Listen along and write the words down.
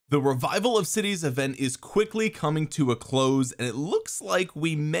The Revival of Cities event is quickly coming to a close, and it looks like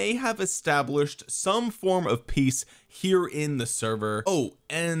we may have established some form of peace here in the server. Oh,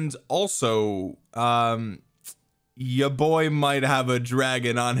 and also your boy might have a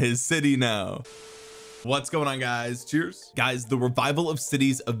dragon on his city now. What's going on, guys? Cheers. Guys, the Revival of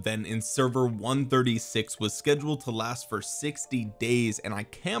Cities event in server 136 was scheduled to last for 60 days, and I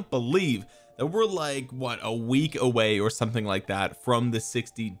can't believe that we're like, what, a week away or something like that from the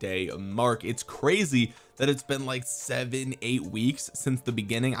 60-day mark. It's crazy that it's been like 7-8 weeks since the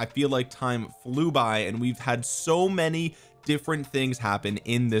beginning. I feel like time flew by, and we've had so many different things happen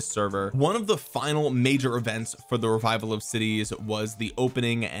in this server. One of the final major events for the Revival of Cities was the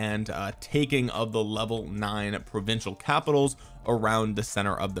opening and taking of the level 9 provincial capitals around the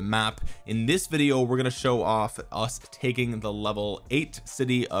center of the map. In this video, we're going to show off us taking the level 8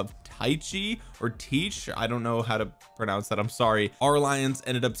 city of Taichi or Teach. I don't know how to pronounce that, I'm sorry. Our alliance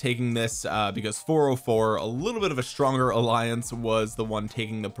ended up taking this because 404, a little bit of a stronger alliance, was the one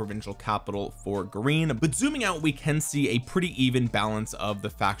taking the provincial capital for green. But zooming out, we can see a pretty even balance of the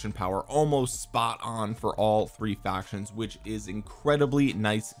faction power, almost spot on for all three factions, which is incredibly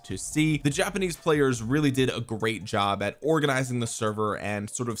nice to see. The Japanese players really did a great job at organizing the server and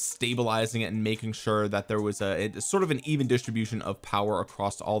sort of stabilizing it and making sure that there was a sort of an even distribution of power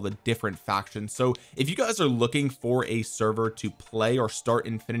across all the different factions. So if you guys are looking for a server to play or start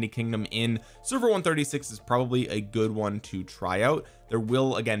Infinity Kingdom in, server 136 is probably a good one to try out. There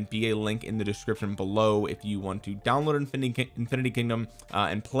will again be a link in the description below if you want to download Infinity Kingdom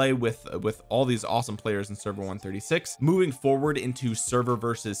and play with all these awesome players in server 136. Moving forward into server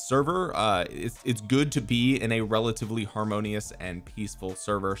versus server, it's good to be in a relatively harmonious and peaceful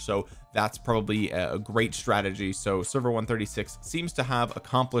server, so that's probably a great strategy. So server 136 seems to have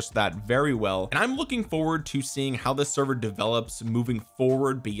accomplished that very well, and I'm looking forward to seeing how this server develops moving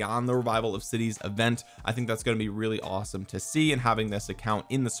forward beyond the Revival of Cities event. I think that's going to be really awesome to see, and having this account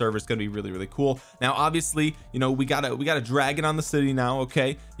in the server is going to be really cool. Now obviously, you know, we got a dragon on the city now.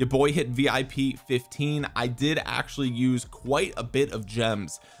 Okay, your boy hit VIP 15. I did actually use quite a bit of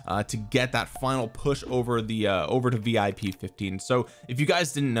gems to get that final push over the over to VIP 15. So if you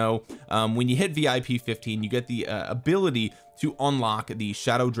guys didn't know, when you hit VIP 15, you get the ability to unlock the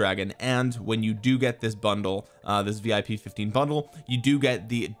shadow dragon, and when you do get this bundle, this VIP 15 bundle, you do get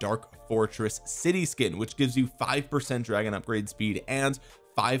the Dark Fortress city skin, which gives you 5% dragon upgrade speed and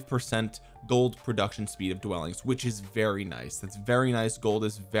 5% gold production speed of dwellings, which is very nice. That's very nice. Gold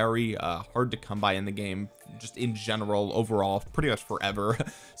is very hard to come by in the game, just in general, overall, pretty much forever.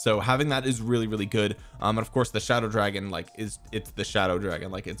 So having that is really good. And of course the shadow dragon, like, it's the shadow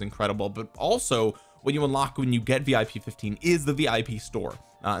dragon, like, it's incredible. But also what you unlock when you get VIP 15 is the VIP store,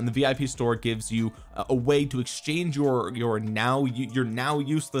 and the VIP store gives you a way to exchange your now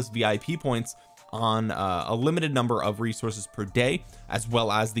useless VIP points on a limited number of resources per day, as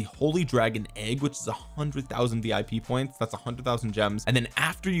well as the Holy Dragon egg, which is 100,000 VIP points. That's 100,000 gems. And then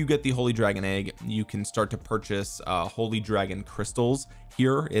after you get the Holy Dragon egg, you can start to purchase Holy Dragon crystals.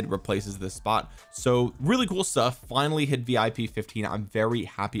 Here it replaces this spot. So really cool stuff. Finally hit VIP 15. I'm very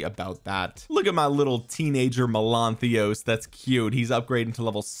happy about that. Look at my little teenager Melanthios. That's cute. He's upgrading to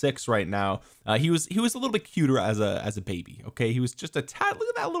level 6 right now. He was a little bit cuter as a baby. Okay, he was just a tad. Look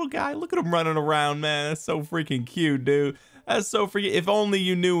at that little guy. Look at him running around, man. That's so freaking cute, dude. That's so freaking. If only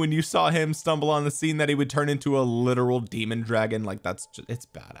you knew when you saw him stumble on the scene that he would turn into a literal demon dragon. Like, that's just, it's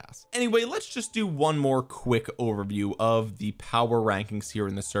badass. Anyway, let's just do one more quick overview of the power rankings here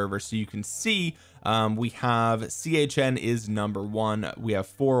in the server, so you can see we have CHN is number 1, we have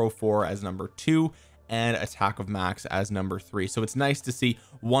 404 as number 2, and Attack of Max as number 3. So it's nice to see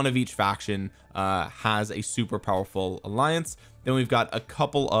one of each faction has a super powerful alliance. Then we've got a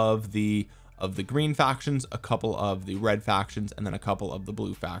couple of the green factions, a couple of the red factions, and then a couple of the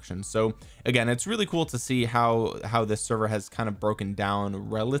blue factions. So again, it's really cool to see how this server has kind of broken down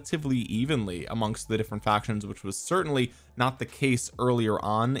relatively evenly amongst the different factions, which was certainly not the case earlier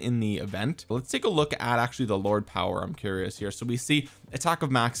on in the event. Let's take a look at actually the Lord power. I'm curious here. So we see Attack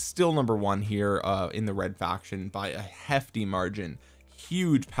of Max still number 1 here in the red faction by a hefty margin.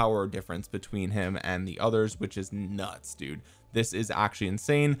 Huge power difference between him and the others, which is nuts, dude. This is actually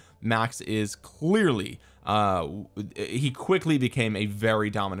insane. Max is clearly he quickly became a very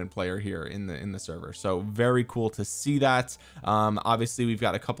dominant player here in the server, so very cool to see that. Obviously we've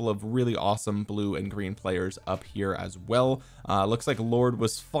got a couple of really awesome blue and green players up here as well. Looks like Lord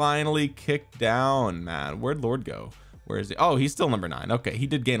was finally kicked down, man. Where'd Lord go? Where is he? Oh, he's still number 9. Okay, he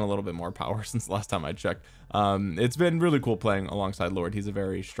did gain a little bit more power since the last time I checked. It's been really cool playing alongside Lord. He's a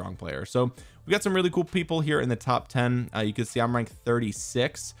very strong player. So we got some really cool people here in the top 10. You can see I'm ranked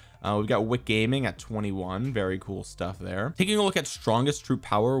 36. We've got Wick Gaming at 21. Very cool stuff there. Taking a look at strongest troop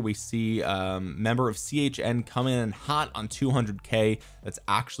power, we see member of CHN coming in hot on 200k. That's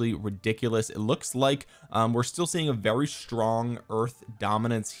actually ridiculous. It looks like we're still seeing a very strong Earth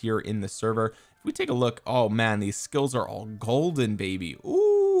dominance here in the server. If we take a look, oh man, these skills are all golden, baby.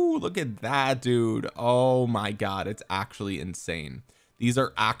 Ooh, look at that, dude. Oh my god, it's actually insane. These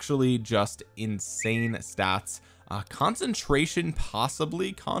are actually just insane stats. Concentration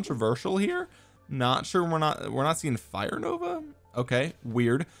possibly controversial here. Not sure. We're not seeing Fire Nova. Okay,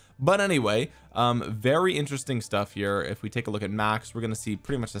 weird. But anyway, very interesting stuff here. If we take a look at Max, we're gonna see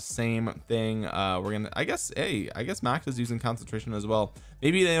pretty much the same thing. We're gonna, I guess Max is using concentration as well.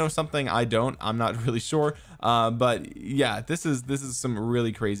 Maybe they know something I don't. I'm not really sure. But yeah, this is some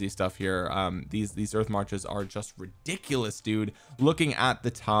really crazy stuff here. These Earth Marches are just ridiculous, dude. Looking at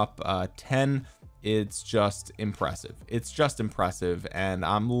the top 10. It's just impressive. It's just impressive, and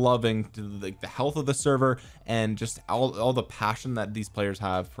I'm loving the health of the server, and just all the passion that these players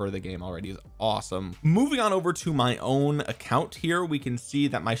have for the game already is awesome. Moving on over to my own account here, we can see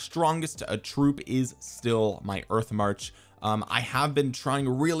that my strongest troop is still my Earth March. I have been trying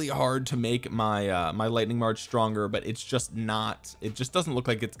really hard to make my my Lightning March stronger, but it's just not, it just doesn't look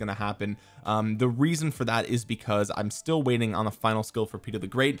like it's gonna happen. The reason for that is because I'm still waiting on the final skill for Peter the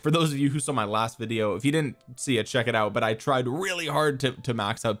Great. For those of you who saw my last video, if you didn't see it, check it out. But I tried really hard to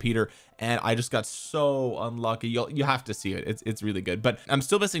max out Peter, and I just got so unlucky. You have to see it. It's really good. But I'm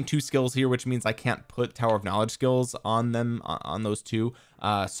still missing 2 skills here, which means I can't put Tower of Knowledge skills on them, on those 2.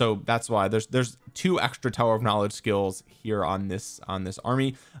 So that's why there's 2 extra Tower of Knowledge skills here on this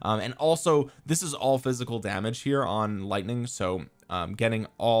army. And also this is all physical damage here on Lightning. So getting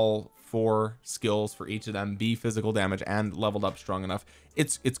all 4 skills for each of them be physical damage and leveled up strong enough,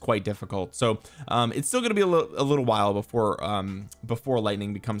 it's quite difficult. So it's still going to be a little while before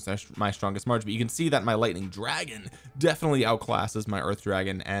Lightning becomes my strongest March, but you can see that my Lightning Dragon definitely outclasses my Earth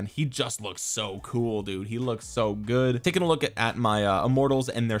Dragon, and he just looks so cool, dude. He looks so good. Taking a look at my Immortals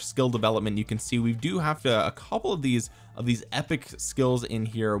and their skill development, you can see we do have a couple of these epic skills in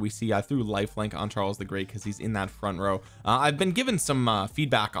here. We see I threw lifelink on Charles the Great because he's in that front row. I've been given some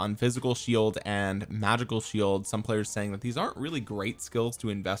feedback on physical shield and magical shield, some players saying that these aren't really great skills to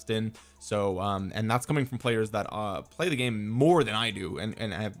invest in. So and that's coming from players that play the game more than I do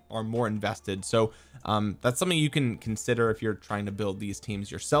and are more invested. So that's something you can consider if you're trying to build these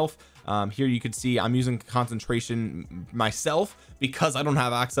teams yourself. Here you can see I'm using concentration myself because I don't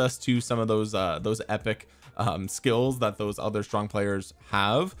have access to some of those epic skills that those other strong players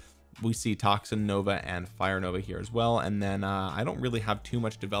have. We see Toxin Nova and Fire Nova here as well, and then I don't really have too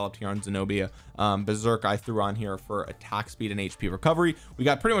much developed here on Zenobia. Berserk I threw on here for attack speed and HP recovery. We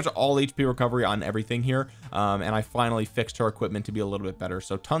got pretty much all HP recovery on everything here, and I finally fixed her equipment to be a little bit better,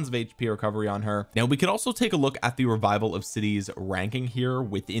 so tons of HP recovery on her. Now we could also take a look at the Revival of Cities ranking here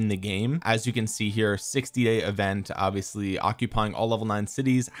within the game. As you can see here, 60-day event, obviously occupying all level 9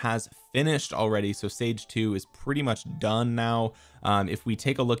 cities has finished already, so stage 2 is pretty much done now. If we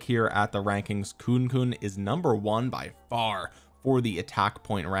take a look here at the rankings, Kun is number 1 by far for the attack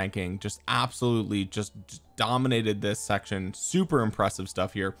point ranking. Just absolutely just dominated this section. Super impressive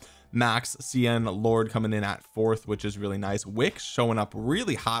stuff here. Max, CN, Lord coming in at 4th, which is really nice. Wick showing up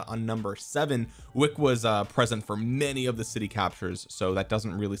really hot on number 7. Wick was present for many of the city captures, so that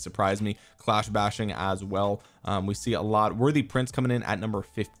doesn't really surprise me. Clash bashing as well. We see a lot. Worthy Prince coming in at number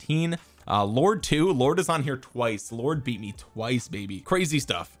 15. Lord too. Lord is on here twice. Lord beat me twice, baby. Crazy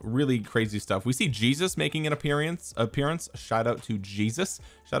stuff. Really crazy stuff. We see Jesus making an appearance. Shout out to Jesus.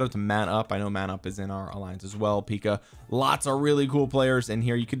 Shout out to Man Up. I know Man Up is in our alliance as well. Pika. Lots of really cool players in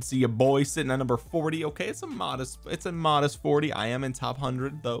here. You can see a boy sitting at number 40. Okay, it's a modest 40. I am in top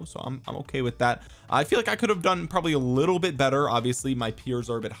 100 though, so I'm okay with that. I feel like I could have done probably a little bit better. Obviously my peers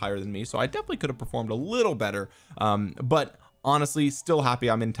are a bit higher than me, so I definitely could have performed a little better, but honestly still happy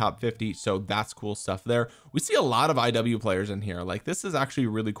I'm in top 50, so that's cool stuff there. We see a lot of IW players in here. Like, this is actually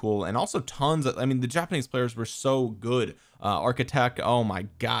really cool, and also tons of, I mean, the Japanese players were so good. Architect, oh my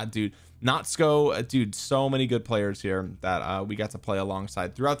god, dude. Notsko, dude, so many good players here that we got to play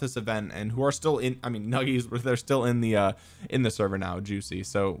alongside throughout this event, and who are still in, I mean, Nuggies, they're still in the server now. Juicy,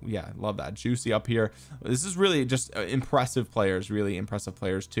 so yeah, love that. Juicy up here. This is really just impressive players, really impressive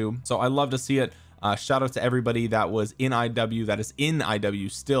players too, so I love to see it. shout out to everybody that was in IW, that is in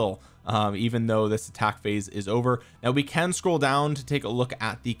IW still, even though this attack phase is over. Now we can scroll down to take a look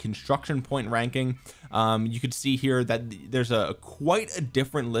at the construction point ranking. You could see here that there's quite a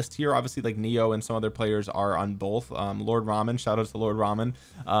different list here. Obviously, like Neo and some other players are on both. Lord Ramen, shout out to Lord Ramen,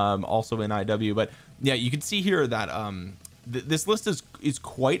 also in IW. But yeah, you can see here that this list is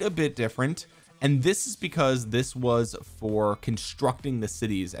quite a bit different. And this is because this was for constructing the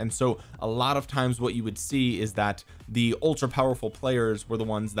cities. And so a lot of times what you would see is that the ultra powerful players were the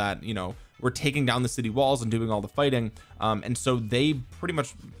ones that, you know, were taking down the city walls and doing all the fighting. And so they pretty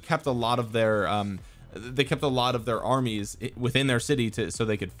much kept a lot of their armies within their city so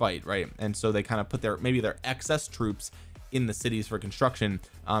they could fight, right? And so they kind of put maybe their excess troops in the cities for construction.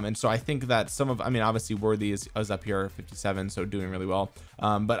 And so I think that I mean, obviously Worthy is up here 57, so doing really well.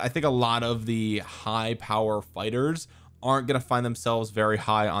 But I think a lot of the high power fighters aren't going to find themselves very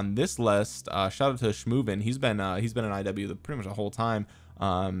high on this list. Shout out to Schmoovin. He's been in IW pretty much the whole time.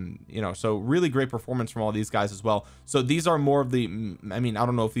 You know, so really great performance from all these guys as well. So these are more of the, I mean, I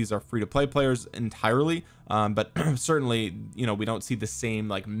don't know if these are free to play players entirely, but certainly, you know, we don't see the same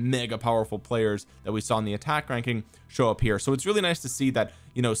like mega powerful players that we saw in the attack ranking show up here. So it's really nice to see that,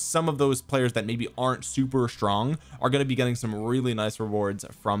 you know, some of those players that maybe aren't super strong are going to be getting some really nice rewards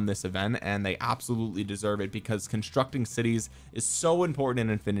from this event, and they absolutely deserve it, because constructing cities is so important in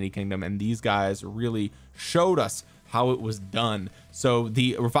Infinity Kingdom, and these guys really showed us how it was done. So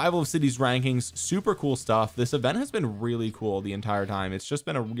the Revival of Cities rankings, super cool stuff. This event has been really cool the entire time. It's just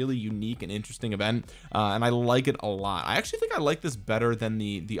been a really unique and interesting event, and I like it a lot. I actually think I like this better than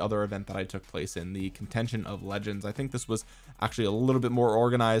the other event that I took place in, the Contention of Legends. I think this was actually a little bit more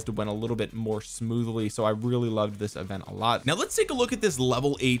organized, went a little bit more smoothly, so I really loved this event a lot. Now let's take a look at this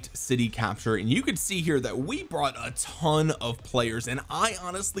level 8 city capture, and you can see here that we brought a ton of players, and I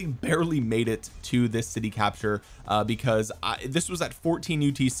honestly barely made it to this city capture because this was at 14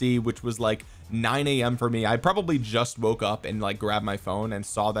 UTC, which was like 9 a.m. for me. I probably just woke up and like grabbed my phone and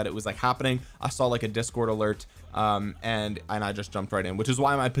saw that it was like happening. I saw like a Discord alert, and I just jumped right in, which is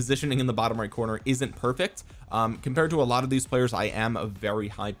why my positioning in the bottom right corner isn't perfect. Compared to a lot of these players, I am a very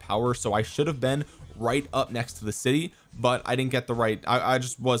high power, so I should have been right up next to the city, but I didn't get the right, I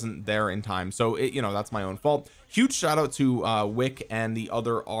just wasn't there in time, so you know, that's my own fault. Huge shout out to Wick and the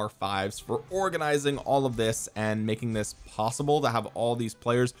other R5s for organizing all of this and making this possible to have all these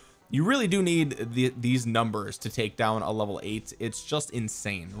players. You really do need these numbers to take down a level 8. It's just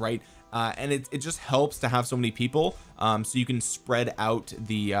insane, right? And it just helps to have so many people, so you can spread out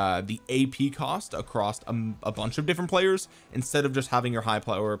the AP cost across a bunch of different players, instead of just having your high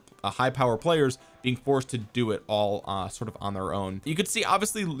power players being forced to do it all sort of on their own. You could see,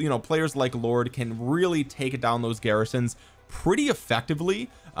 obviously, you know, players like Lord can really take down those garrisons pretty effectively,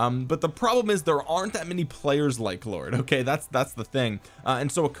 but the problem is there aren't that many players like Lord. Okay, that's the thing. And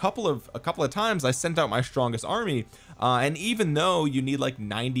so a couple of times I sent out my strongest army, and even though you need like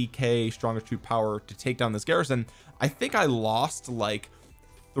 90k strongest troop power to take down this garrison, I think I lost like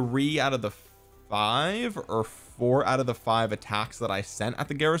 3 out of the 5 or 4 out of the 5 attacks that I sent at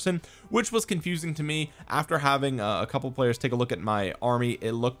the garrison, which was confusing to me. After having a couple players take a look at my army,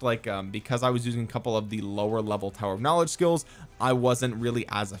 it looked like because I was using a couple of the lower level Tower of Knowledge skills, I wasn't really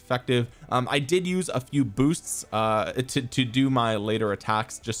as effective. I did use a few boosts to do my later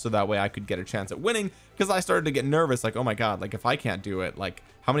attacks, just so that way I could get a chance at winning, because I started to get nervous, like, oh my god, like if I can't do it, like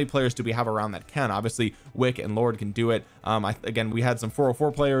how many players do we have around that can? Obviously Wick and Lord can do it. Again, we had some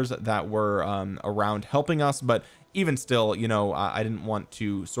 404 players that were around helping us, but even still, you know, I didn't want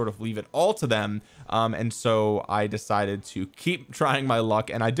to sort of leave it all to them, and so I decided to keep trying my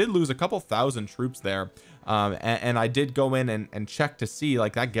luck, and I did lose a couple thousand troops there. And I did go in and check to see,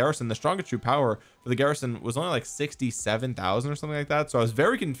 like, that garrison, the strongest troop power for the garrison was only like 67,000 or something like that. So I was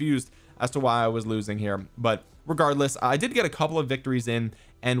very confused as to why I was losing here, but regardless, I did get a couple of victories in,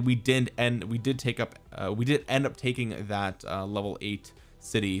 and we did end up taking that level 8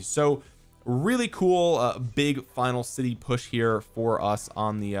 city. So really cool big final city push here for us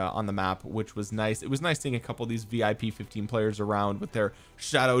on the map, which was nice. It was nice seeing a couple of these VIP 15 players around with their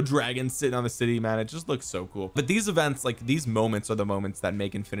shadow dragons sitting on the city, man. It just looks so cool. But these events, like these moments, are the moments that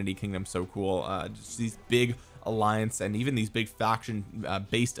make Infinity Kingdom so cool. Just these big alliance and even these big faction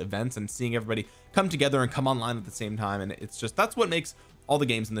based events, and seeing everybody come together and come online at the same time, and it's just, that's what makes all the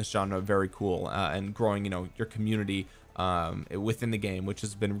games in this genre very cool, and growing, you know, your community within the game, which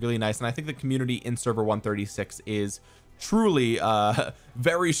has been really nice. And I think the community in server 136 is truly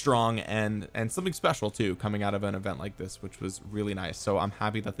very strong, and something special too, coming out of an event like this, which was really nice. So I'm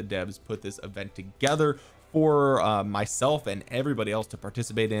happy that the devs put this event together for myself and everybody else to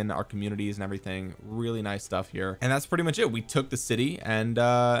participate in, our communities and everything. Really nice stuff here. And that's pretty much it. We took the city and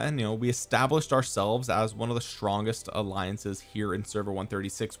you know, we established ourselves as one of the strongest alliances here in server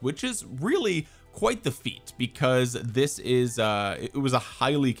 136, which is really quite the feat, because this is it was a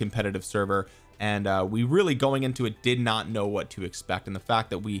highly competitive server, and we really, going into it, did not know what to expect. And the fact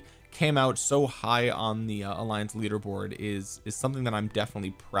that we came out so high on the alliance leaderboard is something that I'm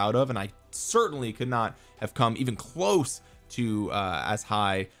definitely proud of, and I certainly could not have come even close to as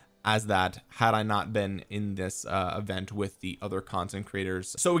high as that had I not been in this event with the other content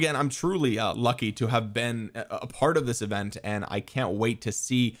creators. So again, I'm truly lucky to have been a part of this event, and I can't wait to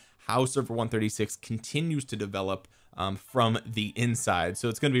see how server 136 continues to develop from the inside. So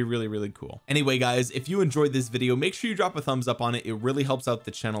it's going to be really, really cool. Anyway, guys, if you enjoyed this video, make sure you drop a thumbs up on it. It really helps out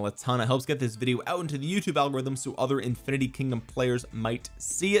the channel a ton. It helps get this video out into the YouTube algorithm so other Infinity Kingdom players might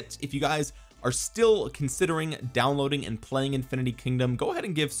see it. If you guys are still considering downloading and playing Infinity Kingdom, go ahead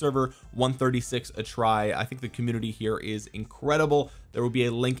and give server 136 a try. I think the community here is incredible. There will be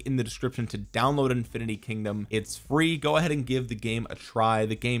a link in the description to download Infinity Kingdom. It's free. Go ahead and give the game a try.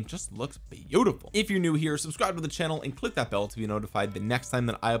 The game just looks beautiful. If you're new here, subscribe to the channel and click that bell to be notified the next time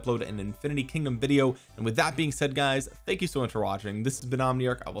that I upload an Infinity Kingdom video. And with that being said, guys, thank you so much for watching. This has been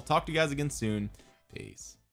Omniarch. I will talk to you guys again soon. Peace.